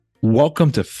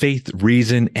Welcome to Faith,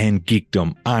 Reason, and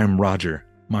Geekdom. I'm Roger.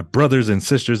 My brothers and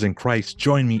sisters in Christ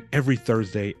join me every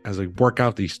Thursday as I work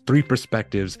out these three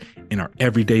perspectives in our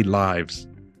everyday lives.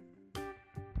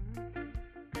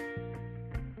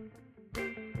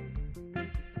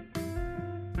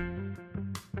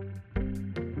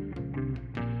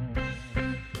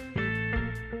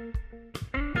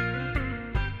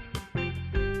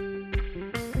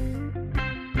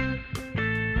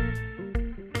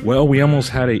 Well, we almost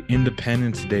had a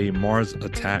Independence Day Mars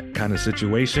attack kind of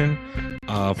situation.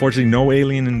 Fortunately, no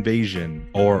alien invasion,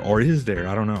 or is there?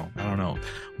 I don't know. I don't know.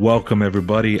 Welcome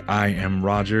everybody. I am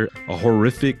Roger. A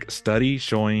horrific study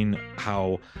showing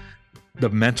how the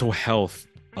mental health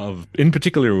of, in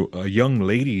particular, young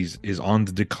ladies is on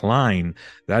the decline.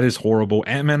 That is horrible.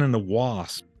 Ant-Man and the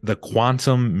Wasp, the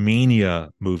Quantum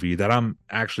Mania movie that I'm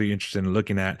actually interested in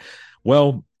looking at.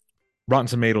 Well, Rotten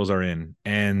Tomatoes are in,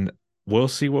 and we'll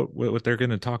see what they're going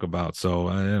to talk about. So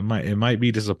it might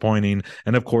be disappointing,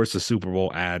 and of course the Super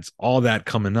Bowl ads, all that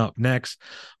coming up next.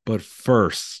 But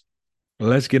first,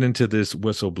 let's get into this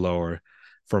whistleblower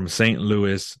from St.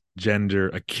 Louis gender,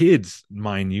 a kids,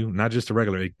 mind you, not just a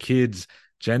regular, a kids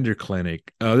gender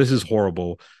clinic. This is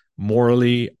horrible.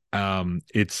 Morally,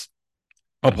 it's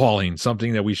appalling,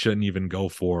 something that we shouldn't even go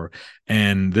for.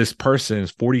 And this person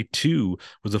is 42,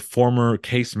 was a former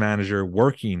case manager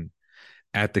working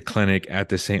at the clinic at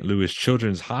the St. Louis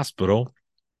Children's Hospital.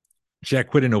 She had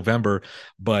quit in November,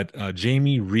 but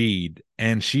Jamie Reed,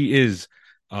 and she is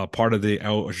part of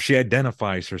she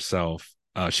identifies herself.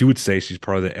 She would say she's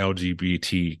part of the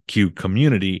LGBTQ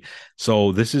community.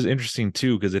 So this is interesting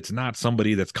too, because it's not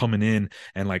somebody that's coming in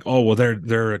and like, oh, well,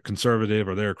 they're a conservative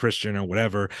or they're a Christian or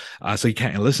whatever. So you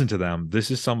can't listen to them.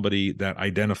 This is somebody that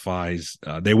identifies.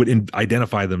 They would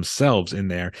identify themselves in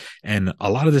there, and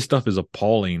a lot of this stuff is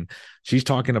appalling. She's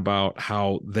talking about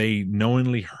how they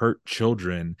knowingly hurt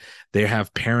children. They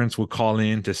have parents would call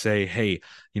in to say, "Hey,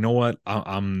 you know what?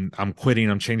 I'm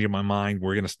quitting. I'm changing my mind.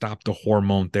 We're gonna stop the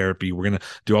hormone therapy. We're gonna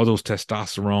do all those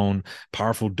testosterone,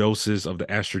 powerful doses of the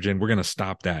estrogen. We're gonna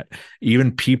stop that."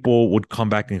 Even people would come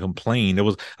back and complain. There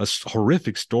was a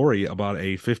horrific story about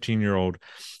a 15-year-old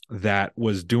that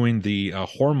was doing the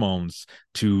hormones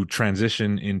to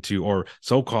transition into, or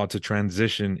so-called to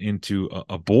transition into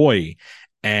a boy,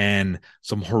 and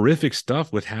some horrific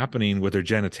stuff was happening with her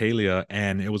genitalia,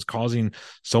 and it was causing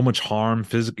so much harm,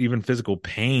 even physical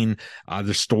pain.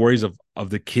 The stories of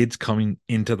the kids coming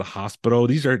into the hospital,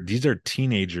 these are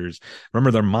teenagers. Remember,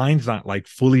 their mind's not like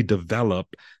fully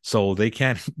developed, so they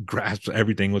can't grasp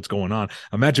everything what's going on.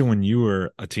 Imagine when you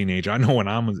were a teenager. I know when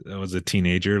I was a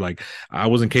teenager, like I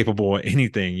wasn't capable of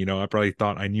anything. I probably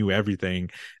thought I knew everything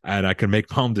and I could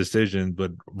make my own decisions, but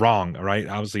wrong, right?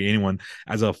 Obviously, anyone,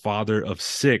 as a father of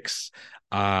six,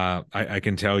 I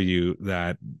can tell you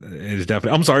that it is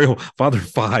definitely, I'm sorry, father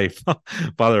five,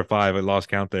 father five, I lost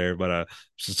count there, but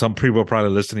some people are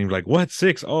probably listening like, what,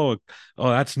 six? Oh,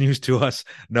 that's news to us.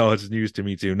 No, it's news to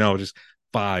me too. No, just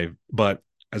five. But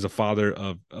as a father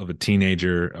of a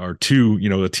teenager, or two,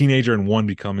 a teenager and one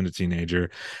becoming a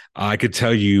teenager, I could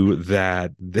tell you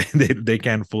that they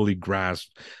can't fully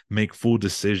grasp, make full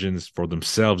decisions for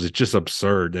themselves. It's just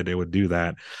absurd that they would do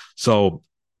that. So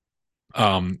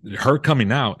her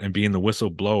coming out and being the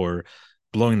whistleblower,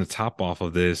 blowing the top off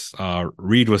of this,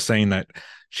 Reed was saying that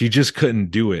she just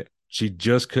couldn't do it. She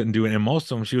just couldn't do it. And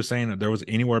most of them, she was saying that there was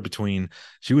anywhere between,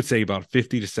 she would say about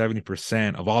 50 to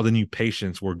 70% of all the new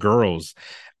patients were girls,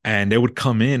 and they would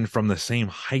come in from the same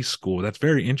high school. That's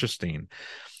very interesting.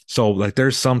 So like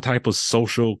there's some type of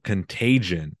social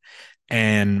contagion.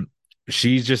 And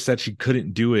she just said she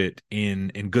couldn't do it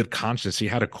in good conscience. She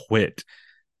had to quit.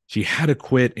 She had to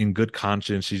quit in good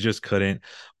conscience. She just couldn't.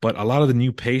 But a lot of the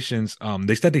new patients,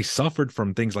 they said they suffered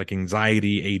from things like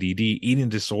anxiety, ADD, eating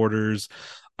disorders,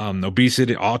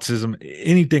 obesity, autism,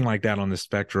 anything like that on the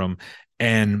spectrum.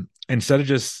 And instead of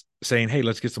just saying, hey,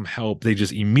 let's get some help, they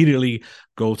just immediately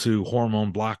go to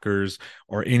hormone blockers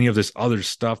or any of this other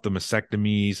stuff, the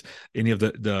mastectomies, any of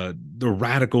the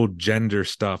radical gender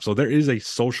stuff. So there is a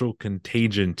social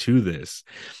contagion to this,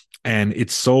 and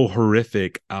it's so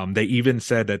horrific. They even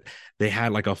said that they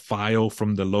had like a file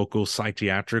from the local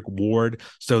psychiatric ward,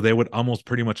 so they would almost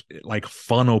pretty much like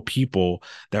funnel people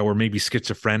that were maybe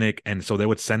schizophrenic, and so they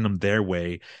would send them their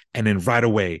way, and then right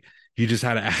away you just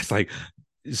had to ask like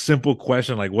simple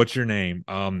question like, what's your name?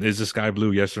 Is the sky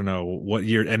blue? Yes or no? What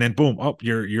year? And then boom, oh,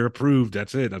 you're approved.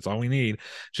 That's it. That's all we need.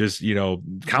 Just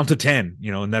count to 10,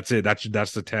 and that's it.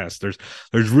 That's the test.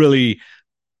 There's really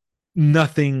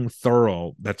nothing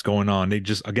thorough that's going on. They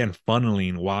just, again,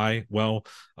 funneling. Why? Well,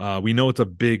 we know it's a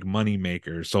big money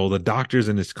maker. So the doctors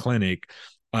in this clinic,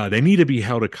 they need to be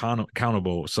held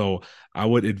accountable. So I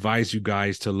would advise you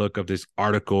guys to look up this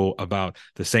article about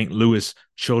the St. Louis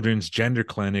Children's Gender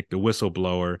Clinic, the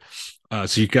whistleblower,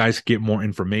 so you guys get more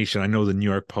information. I know the New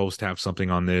York Post have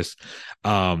something on this.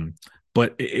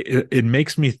 But it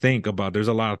makes me think about, there's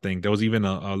a lot of things. There was even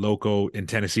a local in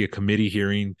Tennessee, a committee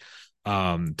hearing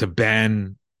to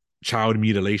ban child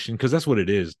mutilation, because that's what it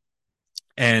is.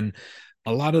 And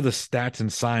a lot of the stats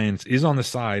and science is on the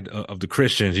side of the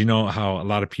Christians. You know how a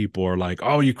lot of people are like,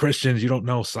 "Oh, you Christians, you don't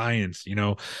know science."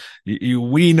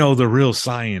 We know the real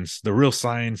science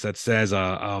that says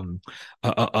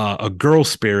a girl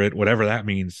spirit, whatever that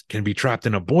means, can be trapped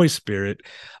in a boy spirit,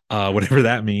 whatever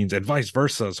that means, and vice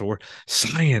versa. So we're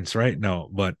science, right? No,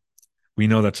 but we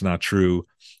know that's not true.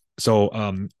 So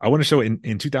I want to show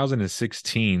in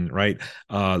 2016, right?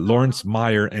 Lawrence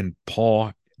Meyer and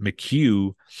Paul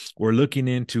McHugh were looking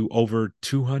into over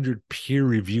 200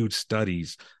 peer-reviewed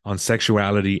studies on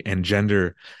sexuality and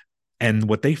gender. And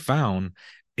what they found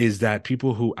is that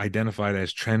people who identified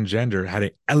as transgender had an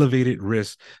elevated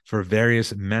risk for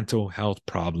various mental health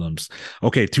problems.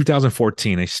 Okay,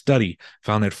 2014, a study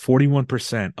found that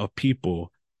 41% of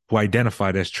people who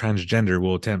identified as transgender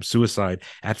will attempt suicide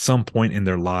at some point in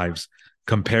their lives,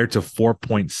 compared to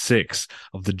 4.6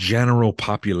 of the general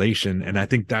population. And I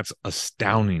think that's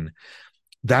astounding.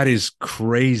 That is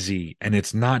crazy. And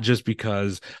it's not just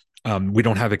because we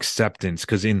don't have acceptance,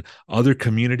 because in other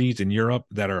communities in Europe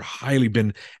that are highly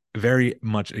been very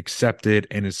much accepted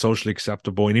and is socially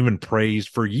acceptable and even praised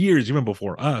for years, even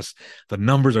before us, the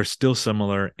numbers are still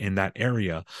similar in that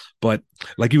area. But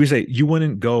like you would say, you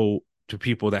wouldn't go to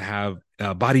people that have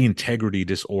body integrity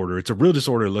disorder. It's a real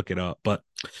disorder, look it up. But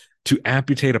to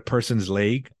amputate a person's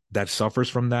leg that suffers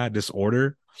from that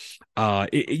disorder,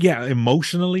 yeah,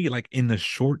 emotionally, like in the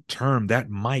short term,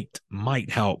 that might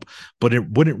help, but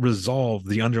it wouldn't resolve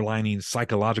the underlying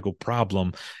psychological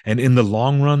problem. And in the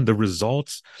long run, the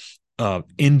results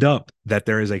end up that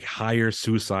there is a higher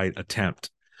suicide attempt.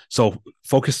 So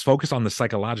focus on the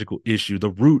psychological issue,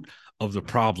 the root of the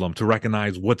problem, to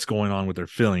recognize what's going on with their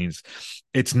feelings.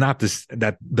 It's not this,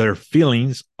 that their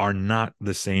feelings are not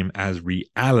the same as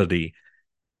reality.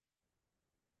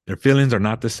 Their feelings are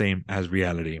not the same as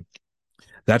reality.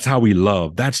 That's how we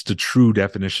love. That's the true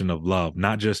definition of love,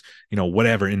 not just,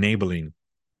 whatever, enabling.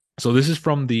 So this is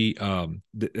from and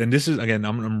this is, again,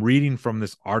 I'm reading from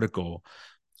this article.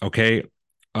 Okay.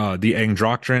 The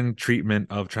androcrine treatment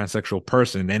of transsexual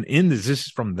person. And in this is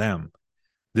from them.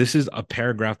 This is a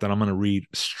paragraph that I'm going to read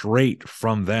straight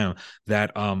from them,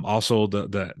 that also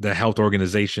the health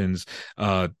organizations,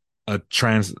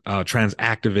 trans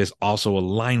activists also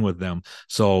align with them.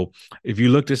 So if you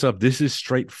look this up, this is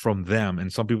straight from them.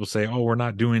 And some people say, "Oh, we're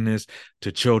not doing this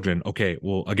to children." Okay,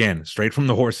 well, again, straight from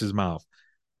the horse's mouth.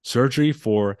 Surgery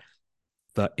for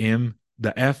the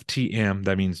FTM,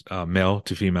 that means male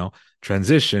to female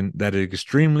transition, that is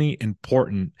extremely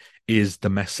important, is the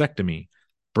mastectomy.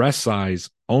 Breast size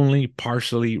only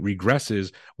partially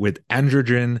regresses with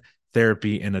androgen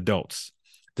therapy in adults.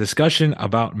 Discussion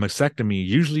about mastectomy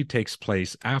usually takes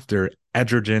place after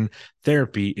androgen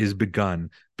therapy is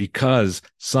begun, because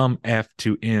some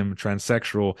F2M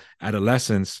transsexual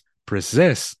adolescence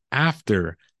persists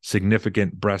after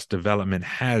significant breast development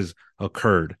has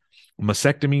occurred.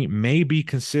 Mastectomy may be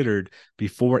considered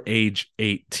before age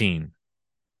 18.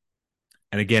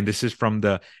 And again, this is from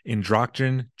the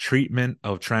Androcrine Treatment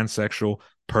of Transsexual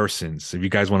Persons. If you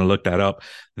guys want to look that up,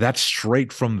 that's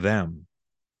straight from them.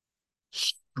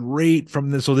 Straight from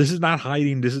this. So this is not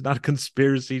hiding. This is not a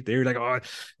conspiracy theory. Like, "Oh,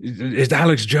 it's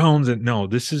Alex Jones." And no,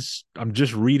 I'm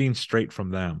just reading straight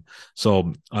from them.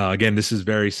 So again, this is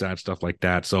very sad stuff like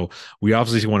that. So we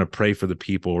obviously want to pray for the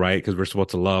people, right? Because we're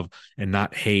supposed to love and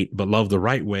not hate, but love the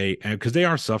right way, and because they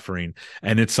are suffering.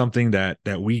 And it's something that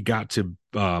we got to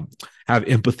have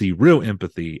empathy, real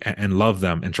empathy, and love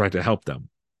them and try to help them.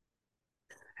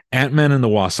 Ant-Man and the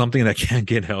Wasp, something that can't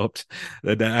get helped,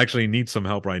 that actually needs some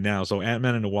help right now. So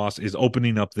Ant-Man and the Wasp is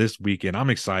opening up this weekend. I'm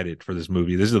excited for this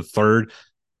movie. This is the third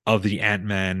of the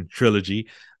Ant-Man trilogy.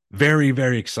 Very,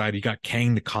 very excited. You got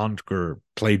Kang the Conqueror,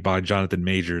 played by Jonathan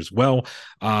Majors. Well,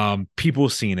 people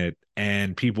seen it,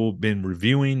 and people been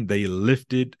reviewing. They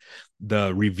lifted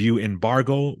the review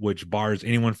embargo, which bars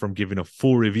anyone from giving a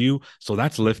full review. So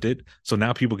that's lifted. So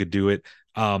now people could do it.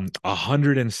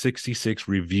 166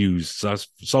 reviews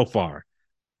so far,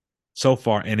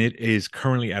 and it is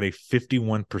currently at a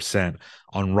 51%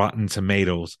 on Rotten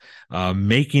Tomatoes,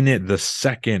 making it the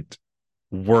second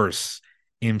worst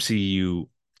MCU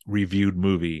reviewed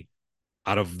movie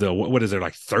out of the, what is there,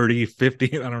 like 30,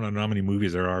 50? I don't know how many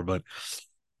movies there are, but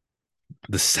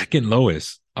the second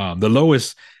lowest. The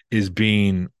lowest is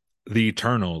being the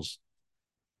Eternals,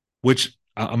 which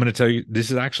I'm going to tell you, this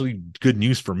is actually good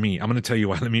news for me. I'm going to tell you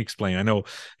why. Let me explain. I know,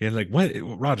 and like, what,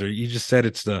 Roger? You just said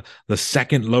it's the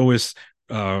second lowest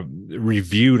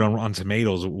reviewed on Rotten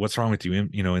Tomatoes. What's wrong with you?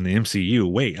 You know, in the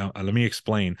MCU. Wait, let me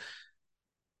explain.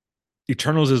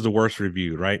 Eternals is the worst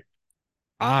reviewed, right?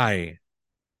 I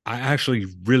I actually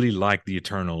really like the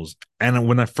Eternals, and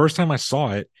when the first time I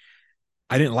saw it,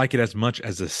 I didn't like it as much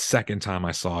as the second time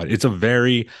I saw it. It's a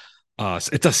very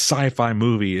it's a sci-fi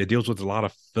movie. It deals with a lot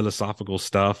of philosophical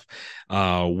stuff.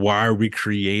 Why are we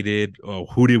created?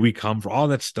 Who did we come from? All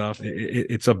that stuff.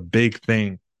 It's a big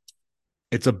thing.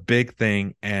 It's a big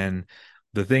thing. And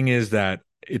the thing is that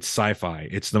it's sci-fi.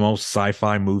 It's the most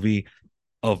sci-fi movie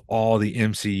of all the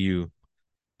MCU.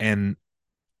 And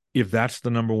if that's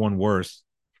the number one worst,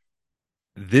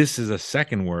 this is a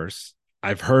second worst.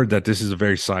 I've heard that this is a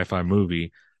very sci-fi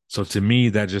movie. So to me,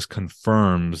 that just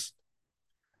confirms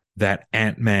that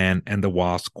Ant-Man and the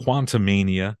Wasp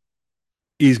Quantumania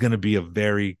is going to be a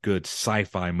very good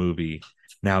sci-fi movie.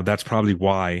 Now, that's probably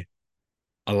why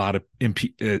a lot of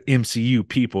MCU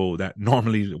people that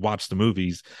normally watch the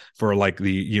movies for like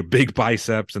the big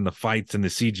biceps and the fights and the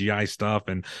CGI stuff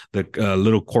and the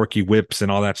little quirky whips and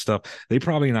all that stuff, they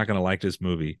probably not going to like this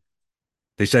movie.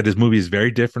 They said this movie is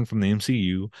very different from the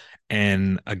MCU.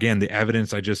 And again, the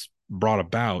evidence I just brought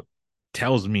about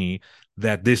tells me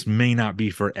that this may not be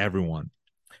for everyone.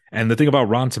 And the thing about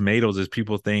Rotten Tomatoes is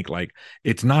people think like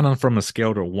it's not on from a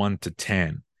scale to 1 to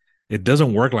 10. It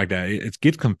doesn't work like that. It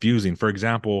gets confusing. For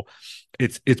example,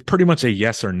 it's pretty much a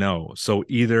yes or no. So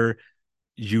either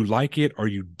you like it or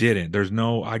you didn't. There's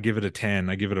no I give it a 10,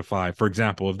 I give it a 5. For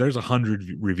example, if there's 100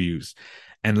 reviews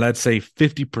and let's say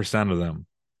 50% of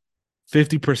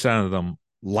them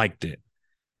liked it,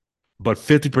 but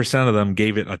 50% of them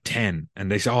gave it a 10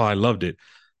 and they say, "Oh, I loved it."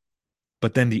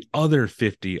 But then the other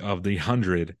 50 of the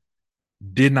 100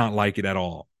 did not like it at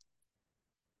all.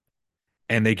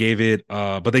 And they gave it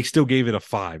but they still gave it a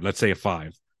 5. Let's say a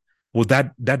 5. Well,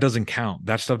 that doesn't count.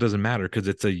 That stuff doesn't matter because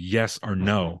it's a yes or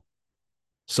no.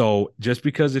 So just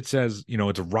because it says,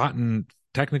 it's rotten,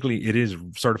 technically it is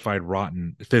certified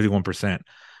rotten 51%,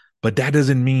 but that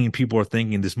doesn't mean people are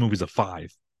thinking this movie's a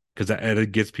 5 because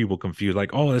it gets people confused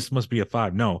like, "Oh, this must be a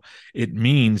 5." No, it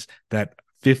means that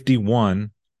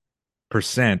 51%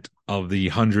 of the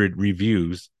 100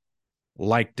 reviews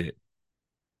liked it.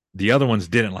 The other ones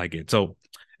didn't like it. So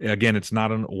again, it's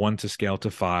not a 1 to scale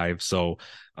to 5. So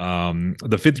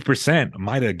the 50%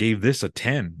 might have gave this a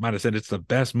 10, might have said it's the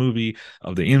best movie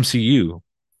of the MCU.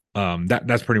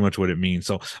 That's pretty much what it means.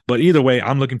 So, but either way,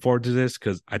 I'm looking forward to this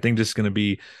because I think this is going to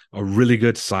be a really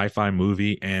good sci-fi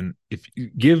movie. And if you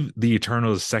give the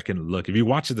Eternals a second look, if you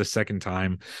watch it the second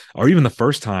time or even the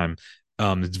first time,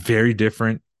 it's very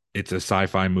different. It's a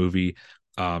sci-fi movie.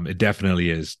 It definitely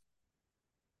is.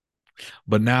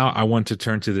 But now I want to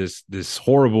turn to this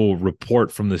horrible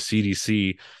report from the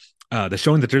CDC that's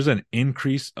showing that there's an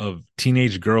increase of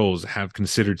teenage girls have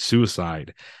considered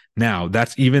suicide. Now,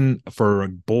 that's even for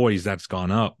boys that's gone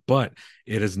up, but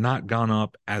it has not gone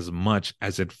up as much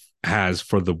as it has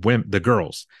for the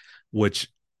girls, which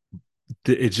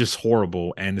it's just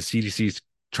horrible. And the CDC's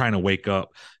trying to wake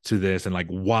up to this and like,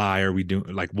 why are we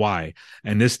doing like why?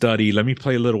 And this study, let me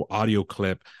play a little audio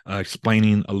clip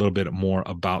explaining a little bit more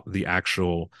about the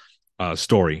actual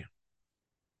story.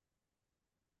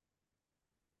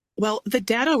 Well, the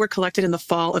data were collected in the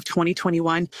fall of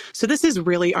 2021, so this is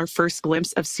really our first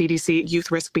glimpse of CDC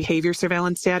youth risk behavior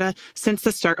surveillance data since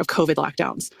the start of COVID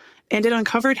lockdowns. And it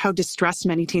uncovered how distressed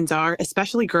many teens are,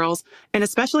 especially girls, and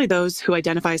especially those who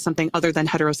identify as something other than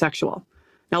heterosexual.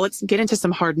 Now let's get into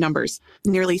some hard numbers.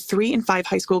 Nearly 3 in 5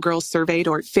 high school girls surveyed,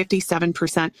 or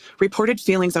 57%, reported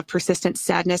feelings of persistent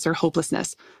sadness or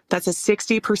hopelessness. That's a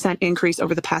 60% increase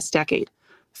over the past decade.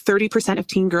 30% of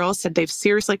teen girls said they've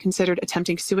seriously considered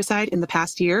attempting suicide in the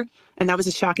past year, and that was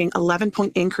a shocking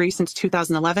 11-point increase since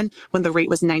 2011 when the rate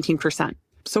was 19%.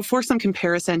 So for some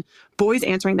comparison, boys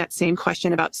answering that same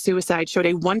question about suicide showed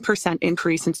a 1%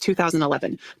 increase since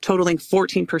 2011, totaling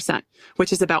 14%,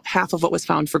 which is about half of what was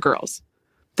found for girls.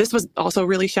 This was also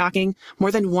really shocking.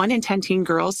 More than 1 in 10 teen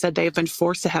girls said they have been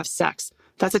forced to have sex.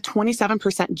 That's a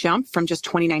 27% jump from just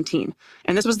 2019.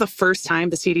 And this was the first time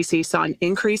the CDC saw an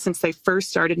increase since they first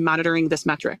started monitoring this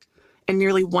metric. And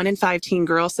nearly 1 in 5 teen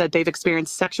girls said they've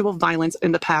experienced sexual violence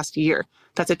in the past year.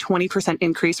 That's a 20%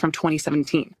 increase from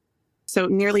 2017. So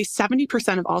nearly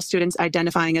 70% of all students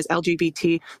identifying as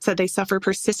LGBT said they suffer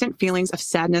persistent feelings of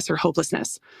sadness or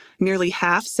hopelessness. Nearly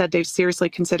half said they've seriously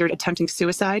considered attempting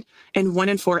suicide, and 1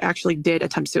 in 4 actually did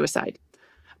attempt suicide.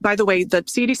 By the way, the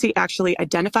CDC actually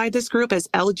identified this group as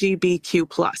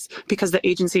LGBTQ because the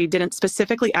agency didn't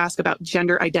specifically ask about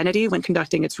gender identity when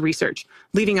conducting its research,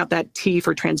 leaving out that T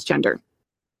for transgender.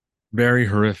 Very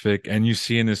horrific. And you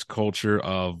see in this culture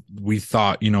of, we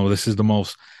thought, this is the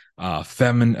most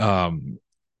feminist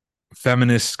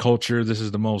culture. This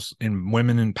is the most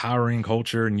women empowering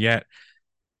culture. And yet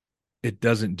it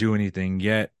doesn't do anything.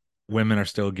 Yet women are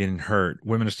still getting hurt.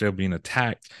 Women are still being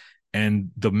attacked.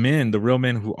 And the men, the real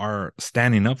men who are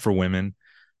standing up for women,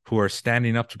 who are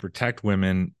standing up to protect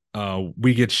women,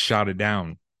 we get shouted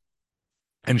down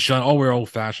and shun. Oh, we're old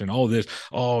fashioned. Oh,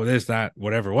 this, that,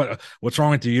 whatever. What's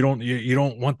wrong with you? You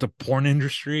don't want the porn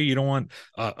industry. You don't want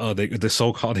the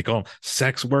so-called, they call them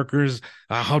sex workers.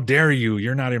 How dare you?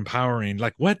 You're not empowering.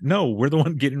 Like, what? No, we're the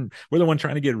one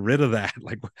trying to get rid of that.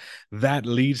 Like, that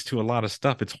leads to a lot of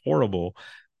stuff. It's horrible.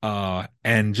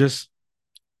 And just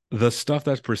the stuff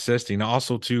that's persisting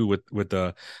also too with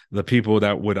the people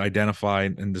that would identify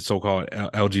in the so-called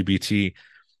LGBT,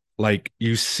 like,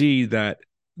 you see that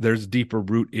there's deeper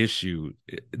root issue.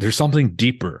 There's something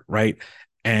deeper, right?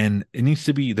 And there needs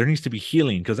to be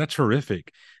healing, because that's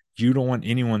horrific. You don't want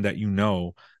anyone that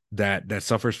that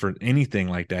suffers for anything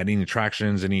like that, any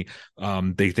attractions, any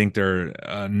they think they're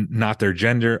not their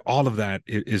gender. All of that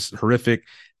is horrific.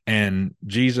 And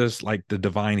Jesus, like the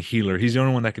divine healer, he's the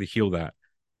only one that could heal that.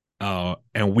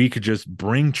 And we could just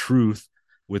bring truth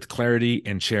with clarity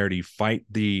and charity, fight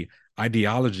the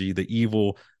ideology, the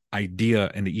evil idea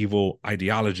and the evil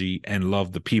ideology, and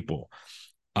love the people.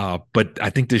 But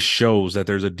I think this shows that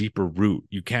there's a deeper root.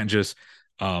 You can't just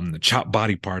chop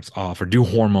body parts off or do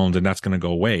hormones and that's going to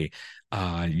go away.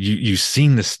 You've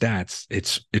seen the stats.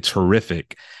 It's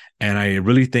horrific. And I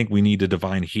really think we need a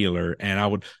divine healer. And I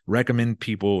would recommend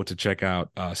people to check out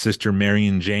Sister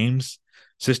Miriam James.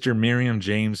 Sister Miriam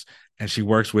James, and she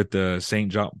works with the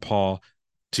St. John Paul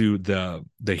to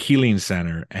the Healing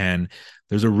Center. And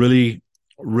there's a really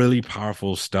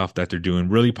powerful stuff that they're doing,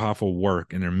 really powerful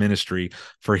work in their ministry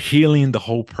for healing the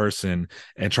whole person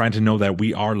and trying to know that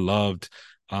we are loved.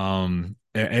 And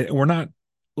we're not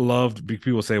loved.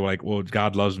 People say, like, well,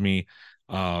 God loves me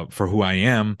for who I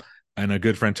am. And a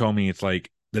good friend told me, it's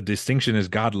like, the distinction is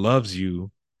God loves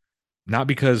you not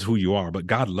because who you are, but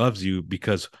God loves you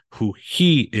because who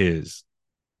he is.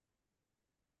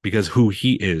 Because who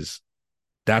he is.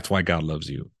 That's why God loves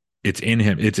you. It's in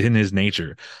him. It's in his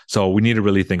nature. So we need to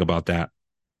really think about that.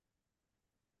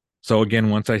 So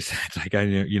again, once I said, like,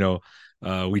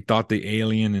 we thought the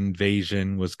alien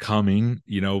invasion was coming,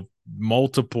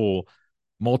 multiple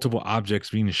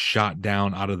objects being shot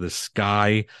down out of the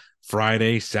sky,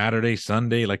 Friday, Saturday,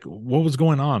 Sunday. Like, what was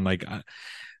going on? Like,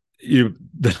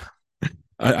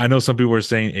 I know some people were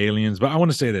saying aliens, but I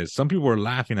want to say this. Some people were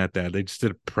laughing at that. They just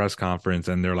did a press conference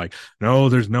and they're like, no,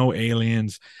 there's no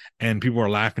aliens. And people are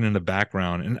laughing in the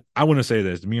background. And I want to say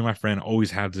this. Me and my friend always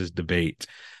have this debate.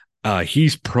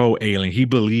 He's pro alien. He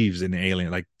believes in alien,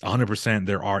 like 100%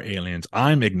 there are aliens.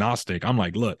 I'm agnostic. I'm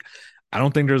like, look, I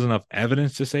don't think there's enough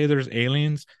evidence to say there's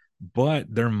aliens, but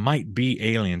there might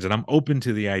be aliens. And I'm open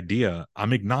to the idea.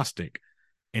 I'm agnostic.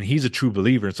 And he's a true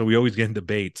believer. So we always get in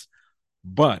debates.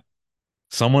 But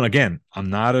someone, again, I'm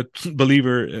not a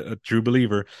believer, a true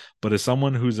believer, but as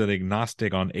someone who's an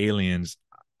agnostic on aliens,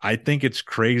 I think it's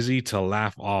crazy to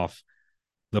laugh off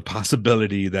the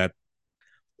possibility that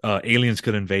aliens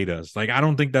could invade us. Like, I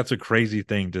don't think that's a crazy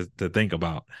thing to think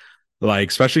about. Like,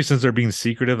 especially since they're being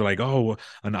secretive, like, oh,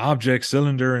 an object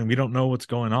cylinder, and we don't know what's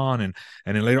going on, and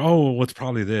then later, oh, what's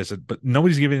probably this, but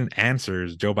nobody's giving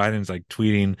answers. Joe Biden's like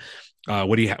tweeting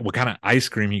what kind of ice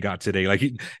cream he got today. Like,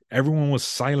 everyone was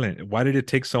silent. Why did it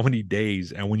take so many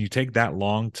days? And when you take that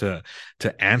long to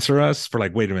answer us for,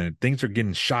 like, wait a minute, things are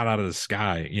getting shot out of the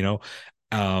sky,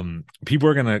 people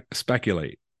are gonna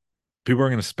speculate.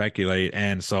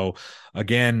 And so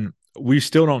again, we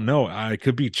still don't know. It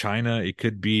could be China. It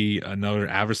could be another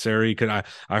adversary. I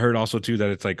heard also too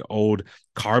that it's like old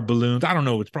car balloons. I don't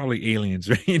know. It's probably aliens.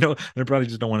 They probably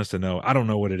just don't want us to know. I don't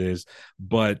know what it is.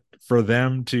 But for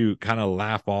them to kind of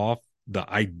laugh off the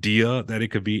idea that it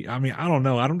could be, I mean, I don't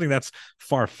know. I don't think that's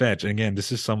far-fetched. And again,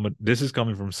 this is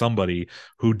coming from somebody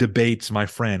who debates my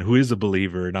friend who is a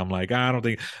believer. And I'm like, I don't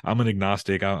think, I'm an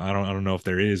agnostic. I don't know if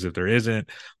there is, if there isn't.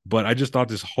 But I just thought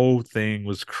this whole thing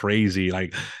was crazy.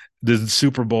 Like, the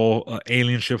Super Bowl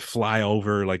alien ship fly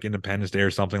over like Independence Day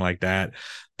or something like that,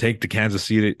 take the Kansas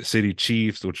City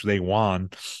Chiefs, which they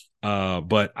won.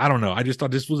 But I don't know. I just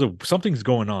thought this was something's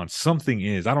going on. Something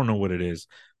is, I don't know what it is,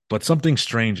 but something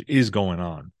strange is going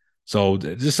on. So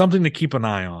just something to keep an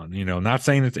eye on, not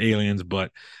saying it's aliens,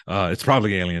 but it's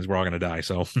probably aliens. We're all going to die.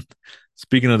 So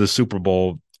speaking of the Super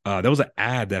Bowl, there was an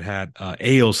ad that had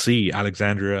AOC,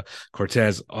 Alexandria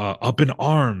Cortez, up in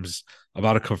arms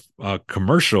about a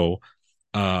commercial,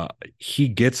 uh, He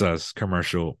Gets Us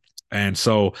commercial. And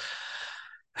so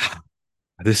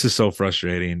this is so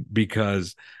frustrating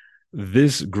because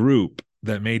this group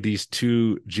that made these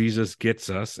two Jesus Gets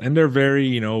Us, and they're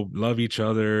very, love each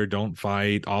other, don't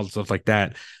fight, all stuff like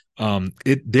that.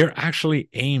 They're actually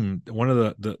aimed. One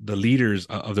of the leaders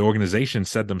of the organization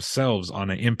said themselves on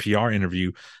an NPR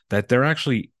interview that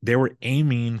they were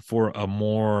aiming for a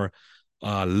more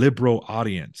liberal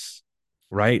audience,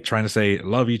 right? Trying to say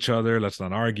love each other, let's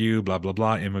not argue, blah blah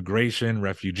blah, immigration,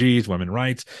 refugees, women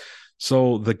rights.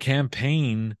 So the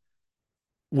campaign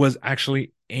was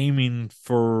actually aiming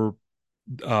for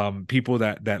people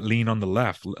that lean on the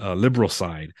left, liberal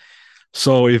side.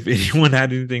 So if anyone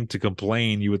had anything to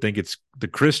complain, you would think it's the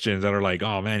Christians that are like,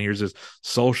 oh man, here's this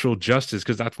social justice,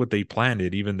 because that's what they planned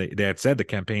it. Even they had said the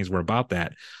campaigns were about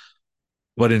that.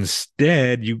 But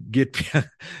instead, you get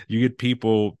you get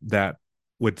people that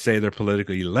would say they're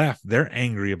politically left. They're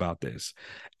angry about this,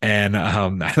 and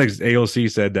Alex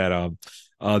AOC said that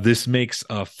this makes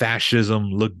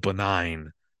fascism look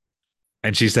benign.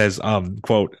 And she says,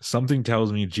 quote, something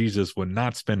tells me Jesus would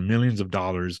not spend millions of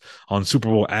dollars on Super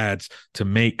Bowl ads to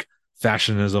make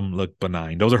fascism look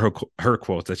benign. Those are her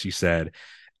quotes that she said.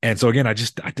 And so again, I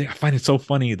find it so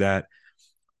funny that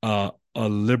a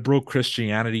liberal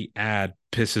Christianity ad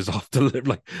pisses off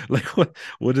the like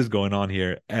what is going on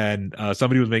here? And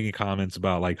somebody was making comments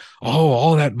about like, oh,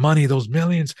 all that money, those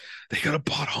millions, they could have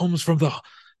bought homes for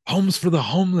the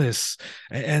homeless,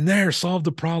 and there solved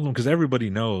the problem, because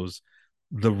everybody knows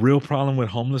the real problem with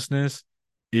homelessness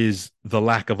is the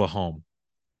lack of a home.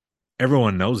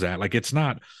 Everyone knows that. Like it's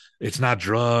not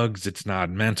drugs, it's not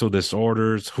mental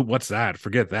disorders. What's that?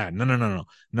 Forget that. No, no, no, no.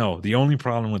 No, the only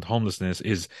problem with homelessness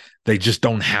is they just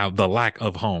don't have the lack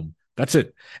of home. That's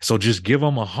it. So just give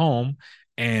them a home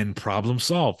and problem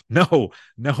solved. No,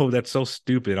 no, that's so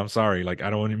stupid. I'm sorry. Like,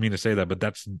 I don't mean to say that, but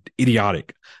that's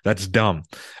idiotic. That's dumb.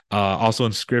 Also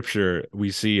in scripture, we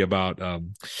see about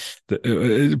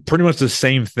pretty much the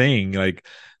same thing. Like,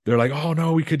 they're like, oh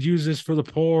no, we could use this for the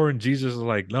poor. And Jesus is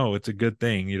like, no, it's a good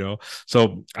thing.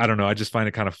 So I don't know. I just find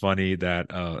it kind of funny that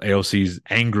AOC's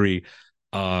angry,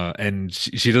 and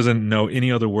she doesn't know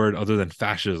any other word other than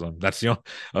fascism. That's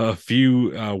a few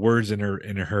words in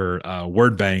her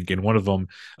word bank, and one of them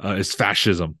is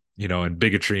fascism, and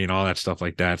bigotry and all that stuff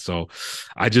like that. So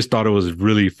I just thought it was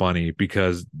really funny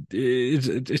because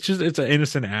it's an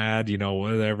innocent ad,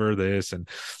 whatever this,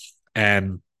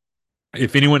 and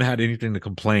if anyone had anything to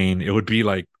complain, it would be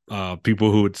like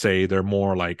people who would say they're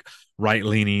more like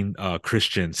right-leaning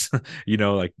Christians.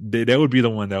 Like they would be the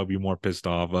one that would be more pissed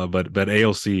off. But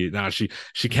AOC, nah,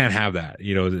 she can't have that.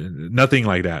 Nothing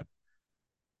like that.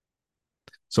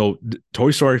 So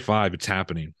Toy Story 5, it's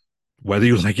happening. Whether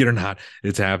you like it or not,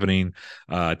 it's happening.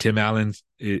 Tim Allen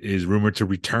is rumored to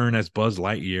return as Buzz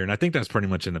Lightyear, and I think that's pretty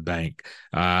much in the bank.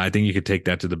 I think you could take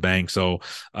that to the bank. So,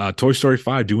 Toy Story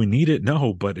 5, do we need it?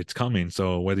 No, but it's coming.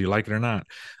 So whether you like it or not,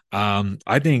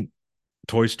 I think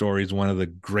Toy Story is one of the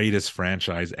greatest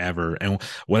franchise ever. And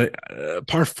what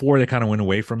part 4, they kind of went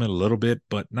away from it a little bit,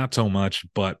 but not so much.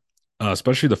 But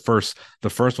especially the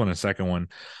first one and second one,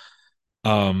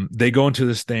 they go into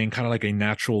this thing kind of like a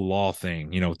natural law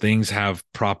thing. Things have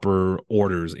proper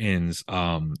orders, ends,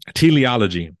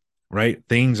 teleology, right?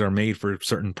 Things are made for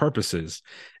certain purposes,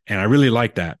 and I really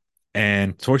like that.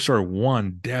 And Toy Story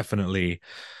 1 definitely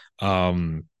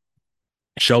um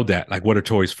showed that. Like, what are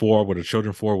toys for? What are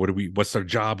children for? What's their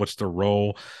job? What's their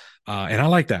role? And I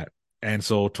like that. And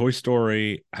so Toy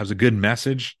Story has a good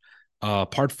message.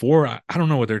 Part 4, I don't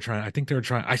know what they're trying. I think they're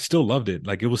trying. I still loved it.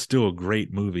 Like, it was still a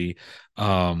great movie.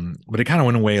 But it kind of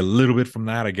went away a little bit from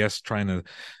that, I guess, trying to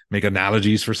make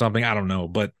analogies for something. I don't know.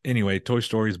 But anyway, Toy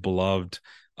Story is beloved.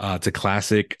 It's a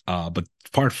classic. But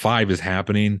part 5 is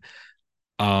happening.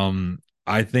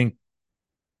 I think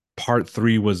part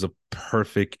 3 was a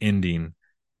perfect ending.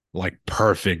 Like,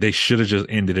 perfect. They should have just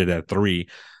ended it at 3.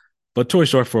 But Toy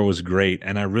Story 4 was great,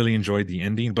 and I really enjoyed the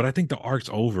ending. But I think the arc's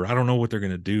over. I don't know what they're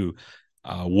gonna do.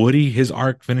 Woody, his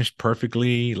arc finished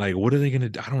perfectly. Like, what are they gonna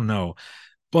do? I don't know.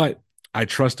 But I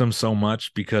trust them so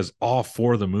much because all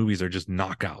 4 of the movies are just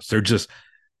knockouts. They're just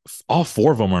all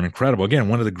 4 of them are incredible. Again,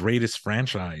 one of the greatest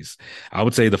franchise. I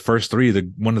would say the first 3,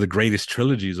 one of the greatest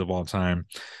trilogies of all time.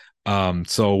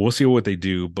 So we'll see what they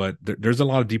do, but there's a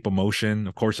lot of deep emotion.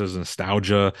 Of course, there's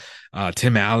nostalgia.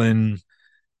 Tim Allen,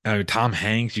 Tom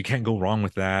Hanks, you can't go wrong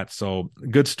with that. So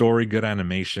good story, good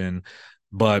animation,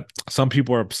 but some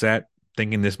people are upset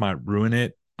thinking this might ruin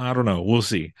it. I don't know. We'll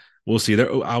see. We'll see.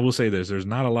 I will say this: there's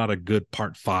not a lot of good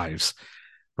part 5s.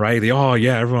 right? Oh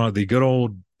yeah, everyone, the good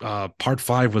old part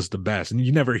 5 was the best. And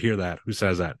you never hear that. Who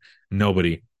says that?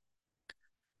 Nobody.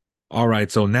 All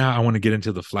right, so now I want to get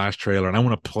into the Flash trailer and I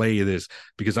want to play this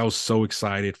because I was so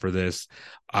excited for this.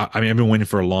 I mean, I've been waiting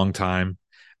for a long time,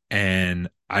 and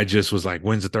I just was like,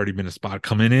 when's the 30-minute spot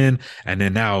coming in? And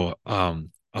then now,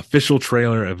 official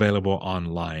trailer available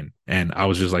online, and I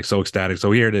was just like so ecstatic.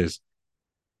 So here it is.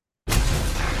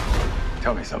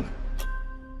 Tell me something.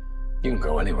 You can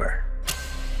go anywhere.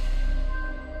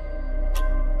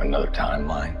 Another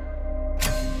timeline.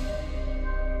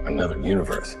 Another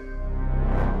universe.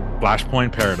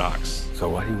 Flashpoint Paradox. So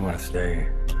why do you want to stay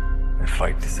and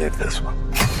fight to save this one?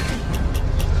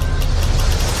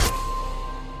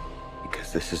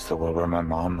 Because this is the world where my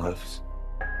mom lives.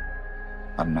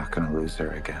 I'm not gonna lose her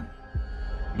again.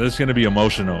 This is going to be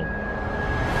emotional.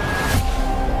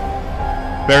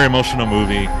 Very emotional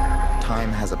movie.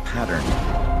 Time has a pattern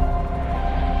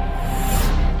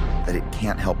that it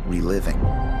can't help reliving.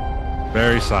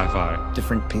 Very sci-fi.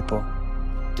 Different people,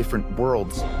 different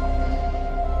worlds.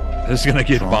 This is going to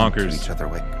get drawn to bonkers. each other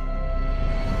like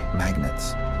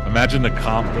magnets. Imagine the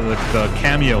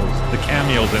cameos. The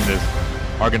cameos in this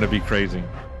are going to be crazy.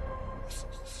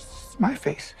 My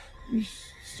face. You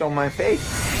stole my face.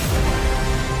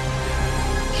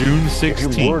 June If you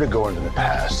were 16th. to go into the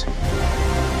past,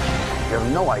 you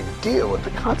have no idea what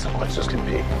the consequences can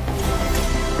be.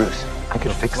 Bruce, I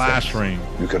could The fix Flash things. ring.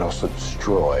 You could also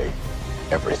destroy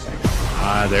everything.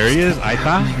 There he is. Ahí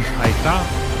está.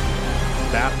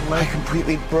 That I leg.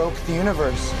 completely broke the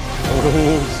universe.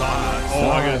 Oh, Zod. Oh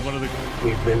my God, one of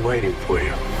We've been waiting for you.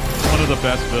 the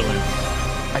best villains.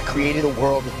 I created a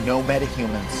world with no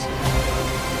metahumans.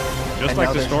 Just And like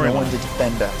now the there's no one to storyline.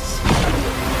 defend us.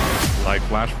 Like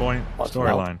Flashpoint What's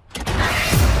storyline.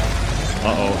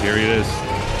 Uh-oh, here he is.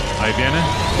 Ahí viene.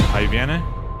 Ahí viene.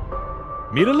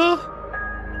 Míralo.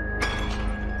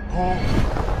 Oh,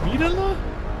 Míralo.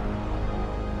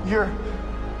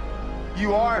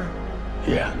 you are.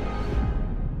 Yeah.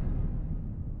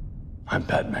 I'm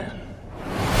Batman.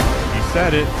 He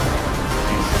said it.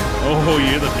 Oh, you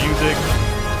hear the music?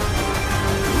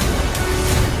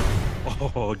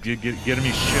 Oh, getting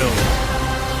me chills.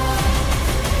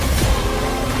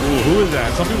 Ooh, who is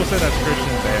that? Some people say that's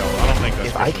Christian Bale. I don't think that's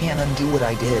If I Christian. can't undo what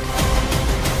I did,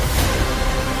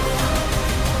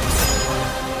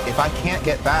 if I can't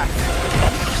get back,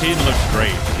 He looks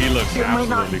great. He looks there might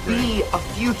not absolutely great. be a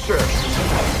future.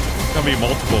 There's gonna be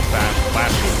multiple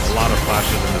flashes, a lot of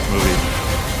flashes in this movie.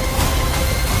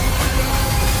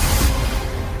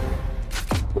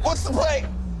 What's the play?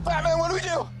 Batman, what do we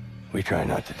do? We try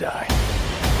not to die.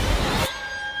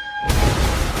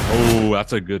 Oh,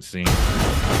 that's a good scene.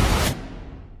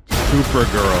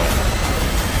 Supergirl.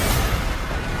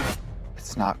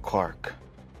 It's not Clark.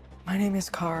 My name is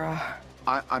Kara.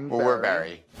 I'm Barry. We're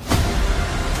Barry.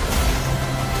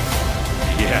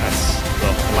 Yes,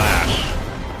 the Flash.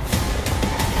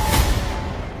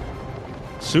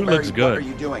 Suit looks What good. are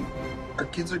you doing? Our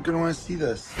kids are gonna want to see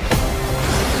this.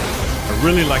 I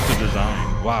really like the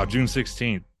design. Wow, June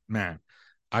 16th. Man,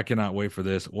 I cannot wait for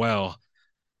this. Well.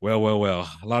 A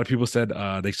lot of people said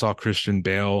they saw Christian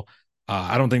Bale.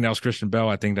 I don't think that was Christian Bale.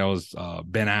 I think that was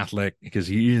Ben Affleck because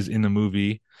he is in the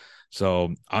movie.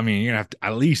 So, I mean, you're going to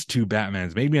have at least 2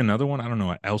 Batmans, maybe another one. I don't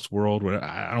know, Elseworld.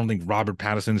 I don't think Robert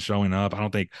Pattinson's showing up. I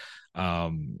don't think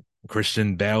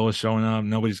Christian Bale is showing up.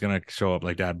 Nobody's going to show up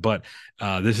like that. But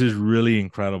this is really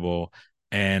incredible.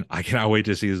 And I cannot wait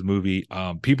to see this movie.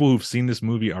 People who've seen this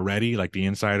movie already, like the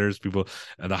insiders, people,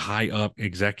 the high up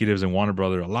executives in Warner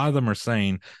Brothers, a lot of them are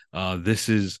saying this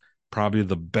is probably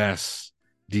the best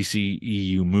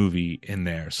DCEU movie in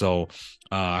there. So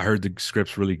I heard the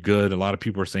script's really good. A lot of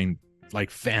people are saying like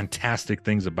fantastic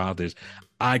things about this.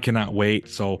 I cannot wait.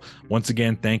 So once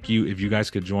again, thank you. If you guys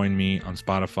could join me on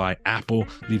Spotify, Apple,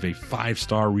 leave a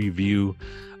 5-star review.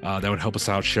 That would help us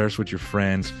out. Share us with your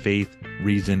friends. Faith,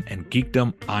 Reason, and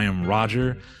Geekdom. I am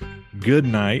Roger. Good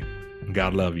night.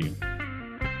 God love you.